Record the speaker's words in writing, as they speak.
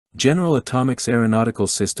General Atomics Aeronautical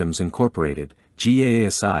Systems Incorporated,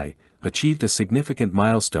 GAASI, achieved a significant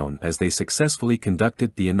milestone as they successfully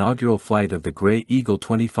conducted the inaugural flight of the Gray Eagle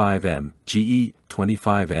 25M,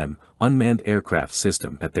 GE-25M, unmanned aircraft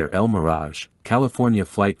system at their El Mirage, California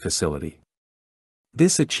flight facility.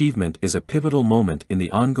 This achievement is a pivotal moment in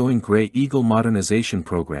the ongoing Gray Eagle modernization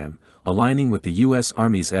program, aligning with the U.S.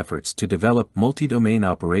 Army's efforts to develop multi-domain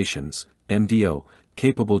operations, MDO,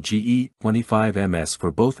 capable GE-25MS for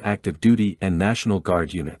both active duty and National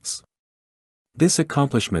Guard units. This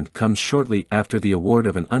accomplishment comes shortly after the award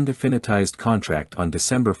of an undefinitized contract on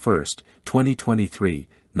December 1, 2023,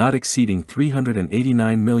 not exceeding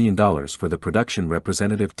 $389 million for the production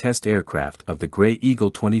representative test aircraft of the Gray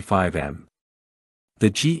Eagle 25M. The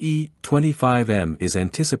GE-25M is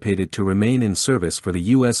anticipated to remain in service for the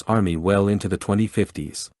U.S. Army well into the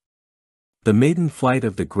 2050s. The maiden flight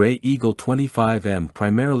of the Gray Eagle 25M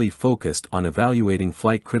primarily focused on evaluating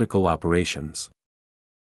flight-critical operations.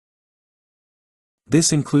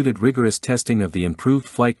 This included rigorous testing of the improved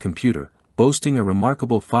flight computer, boasting a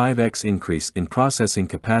remarkable 5x increase in processing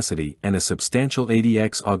capacity and a substantial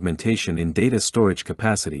 80x augmentation in data storage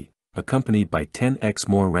capacity, accompanied by 10x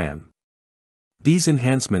more RAM. These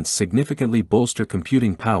enhancements significantly bolster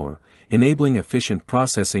computing power, enabling efficient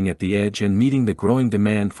processing at the edge and meeting the growing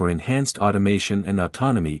demand for enhanced automation and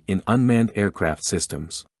autonomy in unmanned aircraft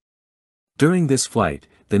systems. During this flight,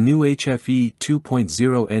 the new HFE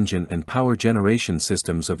 2.0 engine and power generation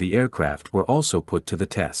systems of the aircraft were also put to the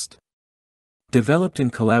test. Developed in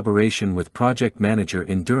collaboration with project manager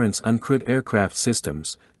Endurance Uncrewed Aircraft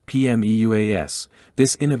Systems, PME-UAS,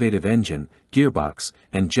 this innovative engine, gearbox,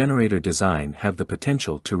 and generator design have the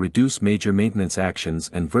potential to reduce major maintenance actions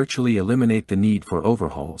and virtually eliminate the need for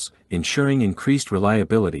overhauls, ensuring increased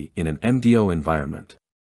reliability in an MDO environment.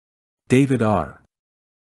 David R.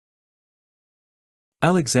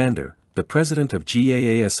 Alexander, the president of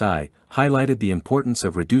GAASI, highlighted the importance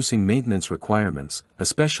of reducing maintenance requirements,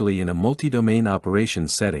 especially in a multi-domain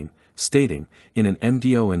operations setting, stating, "In an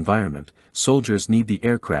MDO environment, soldiers need the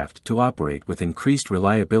aircraft to operate with increased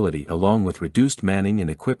reliability along with reduced manning and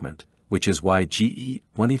equipment, which is why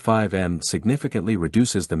GE-25M significantly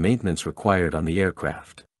reduces the maintenance required on the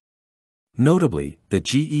aircraft." Notably, the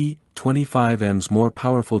GE-25M's more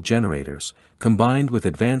powerful generators, combined with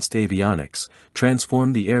advanced avionics,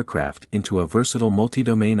 transform the aircraft into a versatile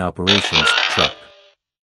multi-domain operations truck.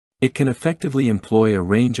 It can effectively employ a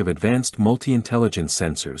range of advanced multi-intelligence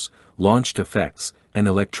sensors, launched effects, and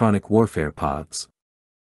electronic warfare pods.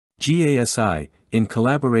 GASI, in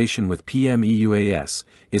collaboration with PME-UAS,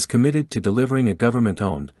 is committed to delivering a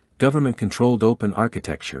government-owned, government-controlled open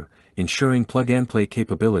architecture, ensuring plug-and-play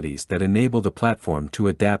capabilities that enable the platform to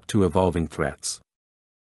adapt to evolving threats.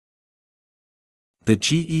 The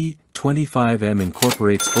GE-25M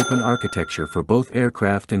incorporates open architecture for both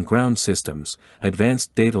aircraft and ground systems,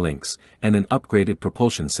 advanced data links, and an upgraded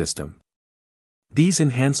propulsion system. These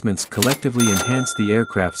enhancements collectively enhance the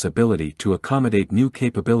aircraft's ability to accommodate new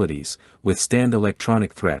capabilities, withstand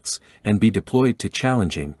electronic threats, and be deployed to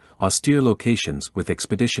challenging, austere locations with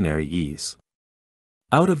expeditionary ease.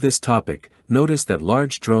 Out of this topic, notice that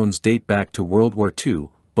large drones date back to World War II,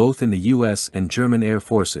 both in the US and German air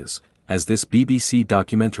forces, as this BBC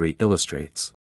documentary illustrates.